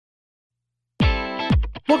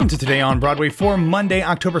Welcome to Today on Broadway for Monday,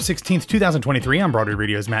 October 16th, 2023. I'm Broadway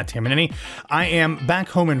Radio's Matt Tamanini. I am back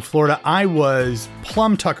home in Florida. I was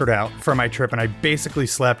plumb tuckered out for my trip, and I basically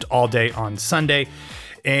slept all day on Sunday.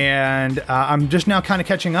 And I'm just now kind of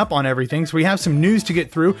catching up on everything. So we have some news to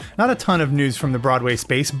get through. Not a ton of news from the Broadway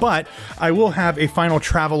space, but I will have a final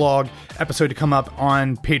travelogue episode to come up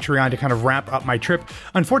on Patreon to kind of wrap up my trip.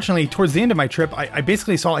 Unfortunately, towards the end of my trip, I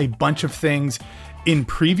basically saw a bunch of things in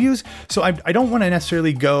previews. So I don't want to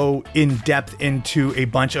necessarily go in depth into a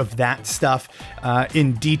bunch of that stuff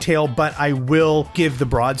in detail, but I will give the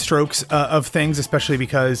broad strokes of things, especially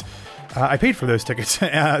because I paid for those tickets.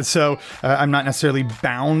 So I'm not necessarily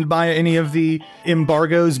bound by any of the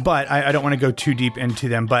embargoes, but I don't want to go too deep into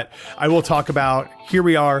them. But I will talk about Here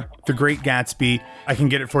We Are, The Great Gatsby. I can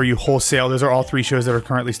get it for you wholesale. Those are all three shows that are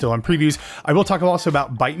currently still on previews. I will talk also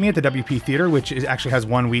about Bite Me at the WP Theater, which actually has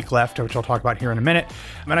 1 week left, which I'll talk about here in a minute.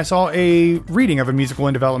 And I saw a reading of a musical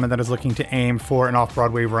in development that is looking to aim for an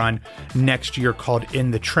off-Broadway run next year called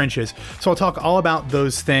In the Trenches. So I'll talk all about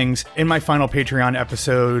those things in my final Patreon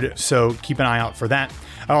episode, so keep an eye out for that.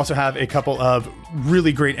 I also have a couple of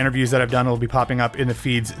really great interviews that I've done that will be popping up in the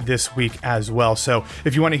feeds this week as well. So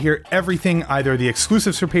if you want to hear everything, either the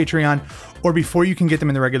exclusives for Patreon or before you can get them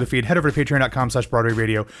in the regular feed, head over to patreon.com/Broadway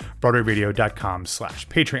Radio,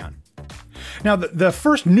 broadwayradio.com/Patreon. Now, the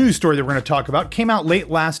first news story that we're going to talk about came out late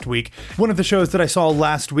last week. One of the shows that I saw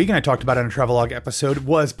last week, and I talked about it in a travelogue episode,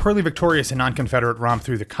 was Pearly Victorious and Non-Confederate Romp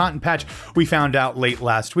Through the Cotton Patch. We found out late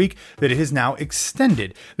last week that it is now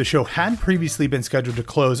extended. The show had previously been scheduled to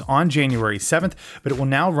close on January 7th, but it will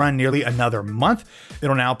now run nearly another month.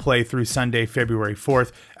 It'll now play through Sunday, February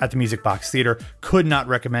 4th at the Music Box Theater. Could not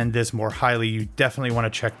recommend this more highly. You definitely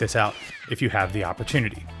want to check this out if you have the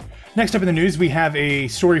opportunity. Next up in the news, we have a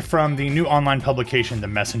story from the new online publication, The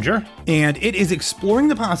Messenger, and it is exploring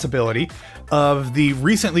the possibility of the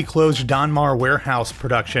recently closed Donmar Warehouse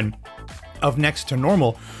production of Next to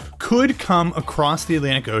Normal could come across the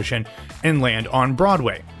Atlantic Ocean and land on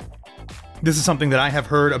Broadway. This is something that I have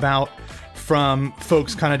heard about from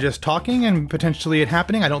folks kind of just talking and potentially it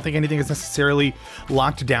happening. I don't think anything is necessarily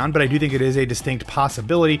locked down, but I do think it is a distinct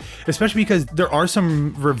possibility, especially because there are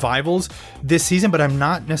some revivals this season, but I'm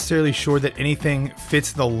not necessarily sure that anything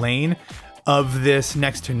fits the lane of this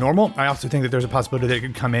Next to Normal. I also think that there's a possibility that it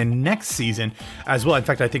could come in next season as well. In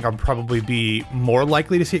fact, I think I'll probably be more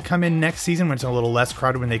likely to see it come in next season when it's a little less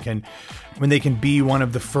crowded, when they can be one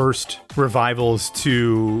of the first revivals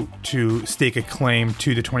to stake a claim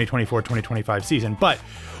to the 2024-2025 season. But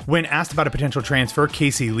when asked about a potential transfer,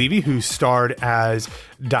 Casey Levy, who starred as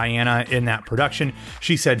Diana in that production,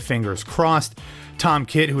 she said fingers crossed. Tom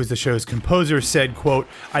Kitt, who is the show's composer, said, quote,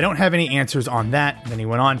 "I don't have any answers on that." Then he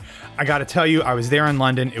went on, "I got to tell you, I was there in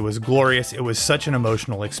London. It was glorious. It was such an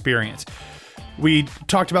emotional experience." We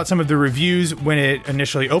talked about some of the reviews when it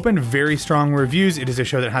initially opened. Very strong reviews. It is a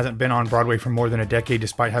show that hasn't been on Broadway for more than a decade,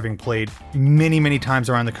 despite having played many, many times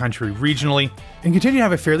around the country regionally, and continue to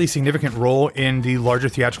have a fairly significant role in the larger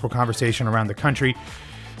theatrical conversation around the country.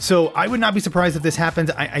 So I would not be surprised if this happens.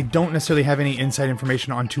 I don't necessarily have any inside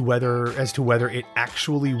information as to whether it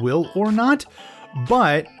actually will or not,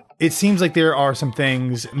 but it seems like there are some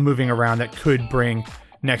things moving around that could bring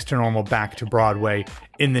Next to Normal back to Broadway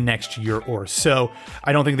in the next year or so.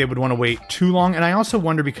 I don't think they would want to wait too long. And I also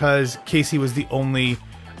wonder, because Casey was the only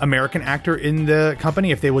American actor in the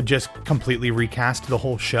company, if they would just completely recast the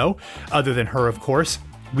whole show, other than her, of course.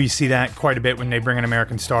 We see that quite a bit when they bring an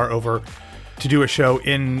American star over to do a show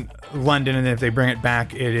in London, and then if they bring it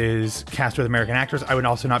back, it is cast with American actors. I would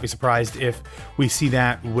also not be surprised if we see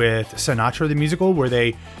that with Sinatra the musical, where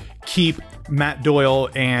they keep Matt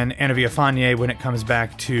Doyle and Anna Villafañe when it comes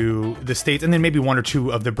back to the States, and then maybe one or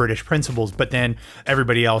two of the British principals, but then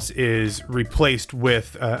everybody else is replaced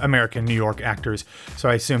with American New York actors. So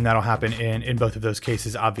I assume that'll happen in both of those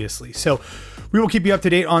cases, obviously. So we will keep you up to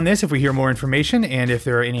date on this if we hear more information and if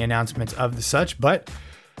there are any announcements of the such, but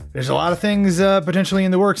there's a lot of things potentially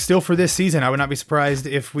in the works still for this season. I would not be surprised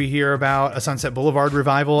if we hear about a Sunset Boulevard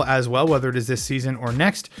revival as well, whether it is this season or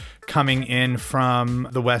next, coming in from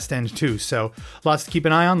the West End too. So lots to keep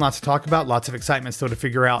an eye on, lots to talk about, lots of excitement still to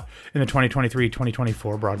figure out in the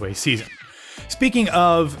 2023-2024 Broadway season. Speaking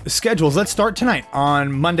of schedules, let's start tonight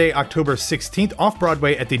on Monday, October 16th, off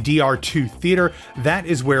Broadway at the DR2 Theater. That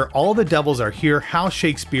is where All the Devils Are Here, How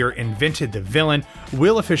Shakespeare Invented the Villain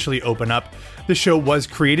will officially open up. The show was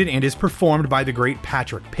created and is performed by the great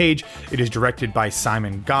Patrick Page. It is directed by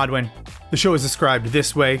Simon Godwin. The show is described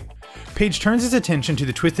this way: Page turns his attention to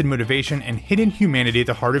the twisted motivation and hidden humanity at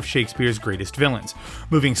the heart of Shakespeare's greatest villains.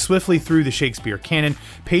 Moving swiftly through the Shakespeare canon,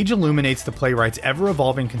 Page illuminates the playwright's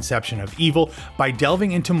ever-evolving conception of evil by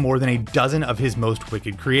delving into more than a dozen of his most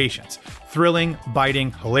wicked creations. Thrilling,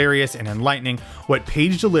 biting, hilarious, and enlightening, what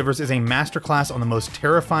Page delivers is a masterclass on the most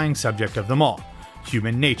terrifying subject of them all: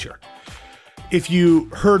 human nature. If you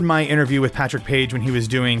heard my interview with Patrick Page when he was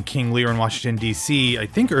doing King Lear in Washington, D.C., I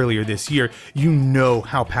think earlier this year, you know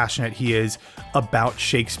how passionate he is about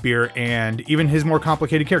Shakespeare and even his more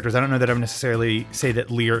complicated characters. I don't know that I would necessarily say that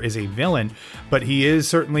Lear is a villain, but he is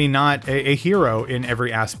certainly not a hero in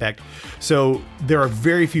every aspect. So there are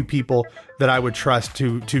very few people that I would trust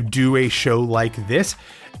to do a show like this.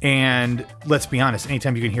 And let's be honest,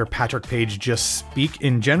 anytime you can hear Patrick Page just speak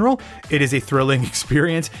in general, it is a thrilling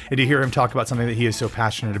experience. And to hear him talk about something that he is so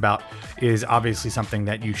passionate about is obviously something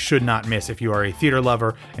that you should not miss if you are a theater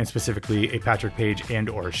lover, and specifically a Patrick Page and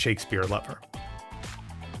or Shakespeare lover.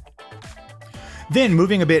 Then,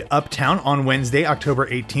 moving a bit uptown, on Wednesday, October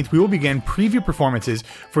 18th, we will begin preview performances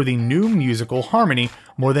for the new musical Harmony,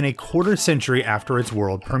 more than a quarter century after its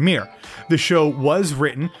world premiere. The show was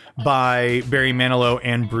written by Barry Manilow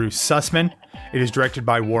and Bruce Sussman. It is directed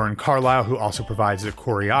by Warren Carlyle, who also provides the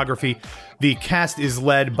choreography. The cast is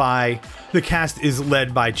led by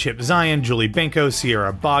Chip Zion, Julie Benko,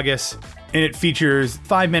 Sierra Boggess. And it features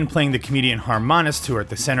 5 men playing the comedian harmonists who are at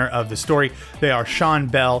the center of the story. They are Sean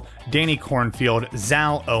Bell, Danny Cornfield,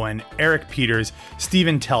 Zal Owen, Eric Peters,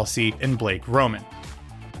 Stephen Telsey, and Blake Roman.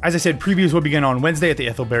 As I said, previews will begin on Wednesday at the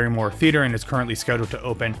Ethel Barrymore Theater and is currently scheduled to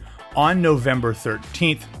open on November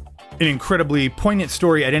 13th. An incredibly poignant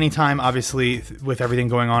story at any time, obviously, with everything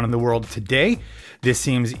going on in the world today. This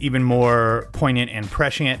seems even more poignant and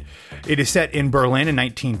prescient. It is set in Berlin in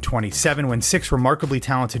 1927 when 6 remarkably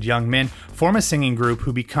talented young men form a singing group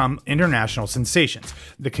who become international sensations,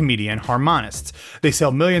 the Comedian Harmonists. They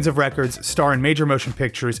sell millions of records, star in major motion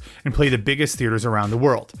pictures, and play the biggest theaters around the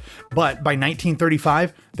world. But by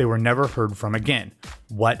 1935, they were never heard from again.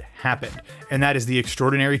 What happened? And that is the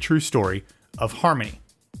extraordinary true story of Harmony.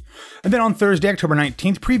 And then on Thursday, October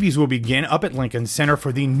 19th, previews will begin up at Lincoln Center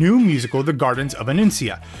for the new musical, The Gardens of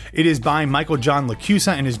Annuncia. It is by Michael John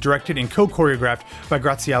LaChiusa and is directed and co-choreographed by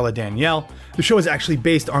Graciela Daniele. The show is actually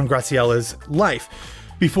based on Graciela's life.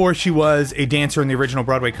 Before she was a dancer in the original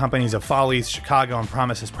Broadway companies of Follies, Chicago, and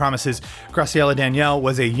Promises, Promises, Graciela Daniele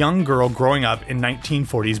was a young girl growing up in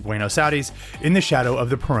 1940s Buenos Aires in the shadow of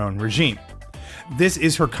the Perón regime. This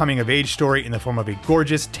is her coming-of-age story in the form of a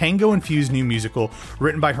gorgeous, tango-infused new musical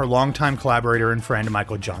written by her longtime collaborator and friend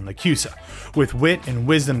Michael John LaChiusa. With wit and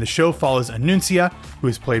wisdom, the show follows Annuncia, who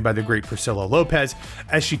is played by the great Priscilla Lopez,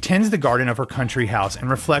 as she tends the garden of her country house and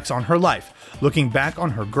reflects on her life, looking back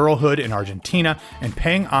on her girlhood in Argentina and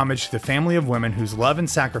paying homage to the family of women whose love and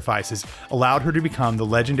sacrifices allowed her to become the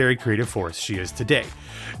legendary creative force she is today.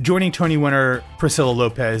 Joining Tony winner Priscilla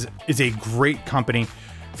Lopez is a great company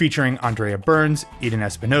featuring Andrea Burns, Eden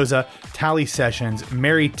Espinoza, Tally Sessions,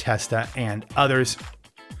 Mary Testa, and others.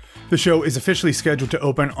 The show is officially scheduled to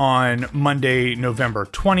open on Monday, November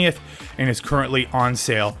 20th, and is currently on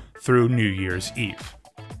sale through New Year's Eve.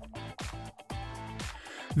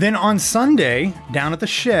 Then on Sunday, down at the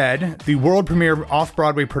Shed, the world premiere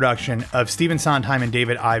off-Broadway production of Stephen Sondheim and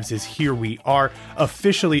David Ives' Here We Are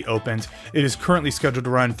officially opens. It is currently scheduled to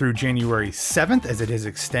run through January 7th, as it has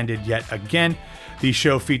extended yet again. The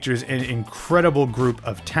show features an incredible group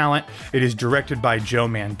of talent. It is directed by Joe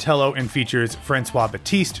Mantello and features Francois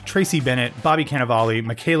Batiste, Tracy Bennett, Bobby Cannavale,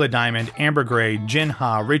 Michaela Diamond, Amber Gray, Jen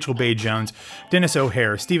Ha, Rachel Bay Jones, Dennis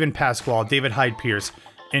O'Hare, Stephen Pasquale, David Hyde Pierce,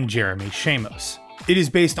 and Jeremy Shamos. It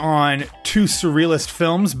is based on 2 surrealist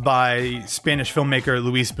films by Spanish filmmaker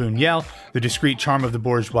Luis Buñuel, The Discreet Charm of the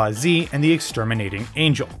Bourgeoisie, and The Exterminating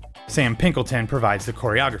Angel. Sam Pinkleton provides the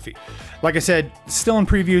choreography. Like I said, still in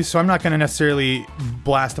previews, so I'm not going to necessarily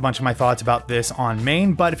blast a bunch of my thoughts about this on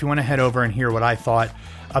main, but if you want to head over and hear what I thought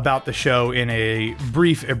about the show in a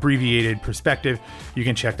brief, abbreviated perspective, you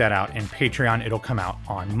can check that out in Patreon. It'll come out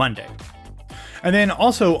on Monday. And then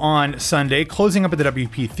also on Sunday, closing up at the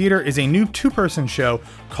WP Theater, is a new 2-person show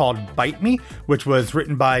called Bite Me, which was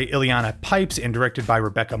written by Ileana Pipes and directed by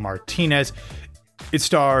Rebecca Martinez. It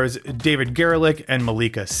stars David Gerlich and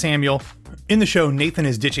Malika Samuel. In the show, Nathan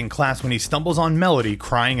is ditching class when he stumbles on Melody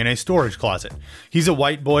crying in a storage closet. He's a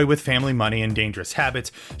white boy with family money and dangerous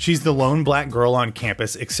habits. She's the lone black girl on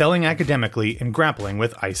campus, excelling academically and grappling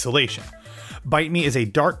with isolation. Bite Me is a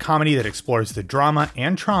dark comedy that explores the drama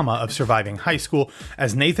and trauma of surviving high school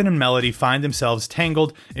as Nathan and Melody find themselves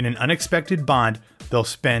tangled in an unexpected bond they'll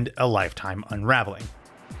spend a lifetime unraveling.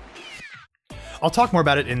 I'll talk more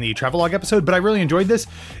about it in the travelogue episode, but I really enjoyed this.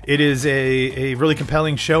 It is a really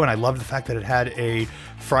compelling show, and I love the fact that it had a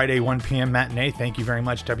Friday 1 p.m. matinee. Thank you very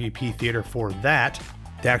much, WP Theater, for that.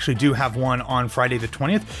 They actually do have one on Friday the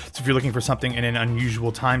 20th, so if you're looking for something in an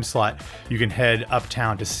unusual time slot, you can head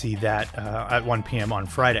uptown to see that at 1 p.m. on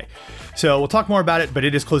Friday. So we'll talk more about it, but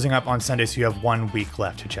it is closing up on Sunday, so you have 1 week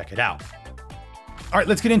left to check it out. All right,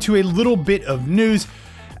 let's get into a little bit of news.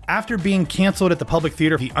 After being canceled at the Public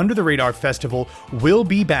Theater, the Under the Radar Festival will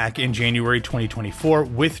be back in January 2024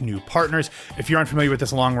 with new partners. If you're unfamiliar with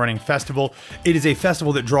this long-running festival, it is a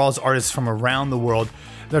festival that draws artists from around the world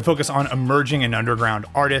that focus on emerging and underground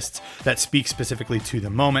artists that speak specifically to the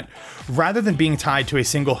moment. Rather than being tied to a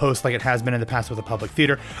single host like it has been in the past with the Public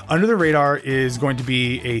Theater, Under the Radar is going to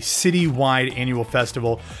be a city-wide annual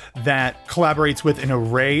festival that collaborates with an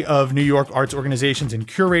array of New York arts organizations and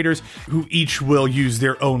curators who each will use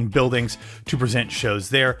their own buildings to present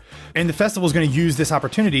shows there. And the festival is going to use this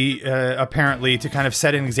opportunity, apparently, to kind of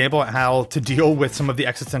set an example of how to deal with some of the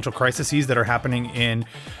existential crises that are happening in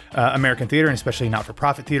American theater, and especially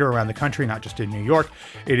not-for-profit theater around the country, not just in New York.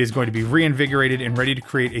 It is going to be reinvigorated and ready to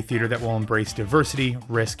create a theater that will embrace diversity,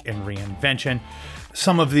 risk, and reinvention.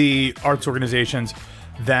 Some of the arts organizations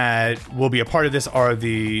that will be a part of this are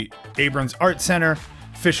the Abrams Art Center,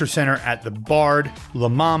 Fisher Center at the Bard, La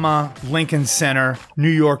Mama, Lincoln Center, New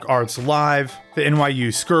York Arts Live, the NYU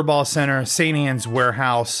Skirball Center, St. Anne's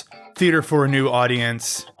Warehouse, Theater for a New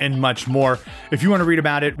Audience, and much more. If you want to read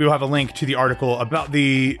about it, we'll have a link to the article about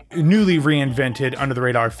the newly reinvented Under the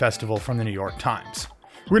Radar Festival from the New York Times.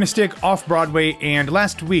 We're going to stick off-Broadway, and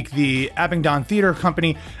last week, the Abingdon Theater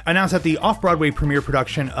Company announced that the off-Broadway premiere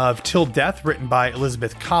production of Till Death, written by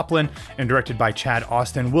Elizabeth Coplin and directed by Chad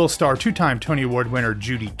Austin, will star two-time Tony Award winner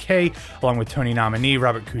Judy Kaye, along with Tony nominee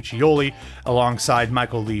Robert Cuccioli, alongside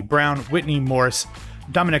Michael Lee Brown, Whitney Morse,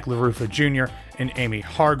 Dominic LaRuffa Jr., and Amy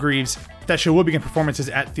Hargreaves. That show will begin performances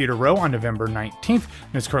at Theater Row on November 19th,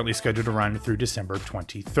 and is currently scheduled to run through December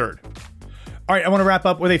 23rd. All right, I want to wrap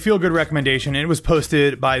up with a feel-good recommendation, and it was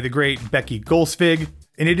posted by the great Becky Golsvig,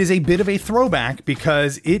 and it is a bit of a throwback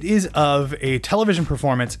because it is of a television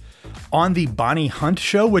performance on the Bonnie Hunt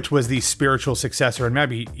Show, which was the spiritual successor, and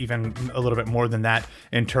maybe even a little bit more than that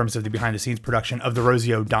in terms of the behind-the-scenes production of the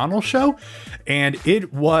Rosie O'Donnell Show, and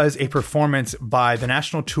it was a performance by the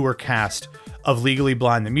national tour cast of Legally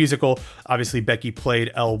Blonde, the musical. Obviously, Becky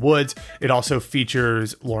played Elle Woods. It also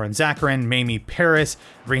features Lauren Zacharin, Mamie Paris,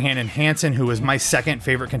 Rhiannon Hansen, who was my second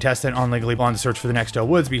favorite contestant on Legally Blonde: The Search for the Next Elle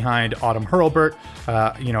Woods, behind Autumn Hurlburt.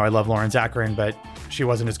 I love Lauren Zacharin, but she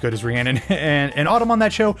wasn't as good as Rhiannon and Autumn on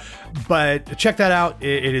that show. But check that out.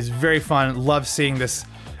 It is very fun. Love seeing this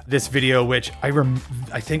video, which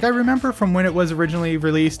I think I remember from when it was originally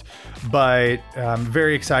released, but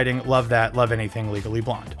very exciting. Love that. Love anything Legally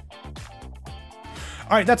Blonde.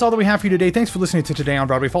 All right, that's all that we have for you today. Thanks for listening to Today on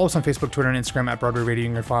Broadway. Follow us on Facebook, Twitter, and Instagram at Broadway Radio.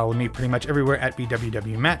 You can follow me pretty much everywhere at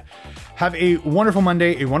BWWMatt. Have a wonderful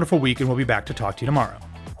Monday, a wonderful week, and we'll be back to talk to you tomorrow.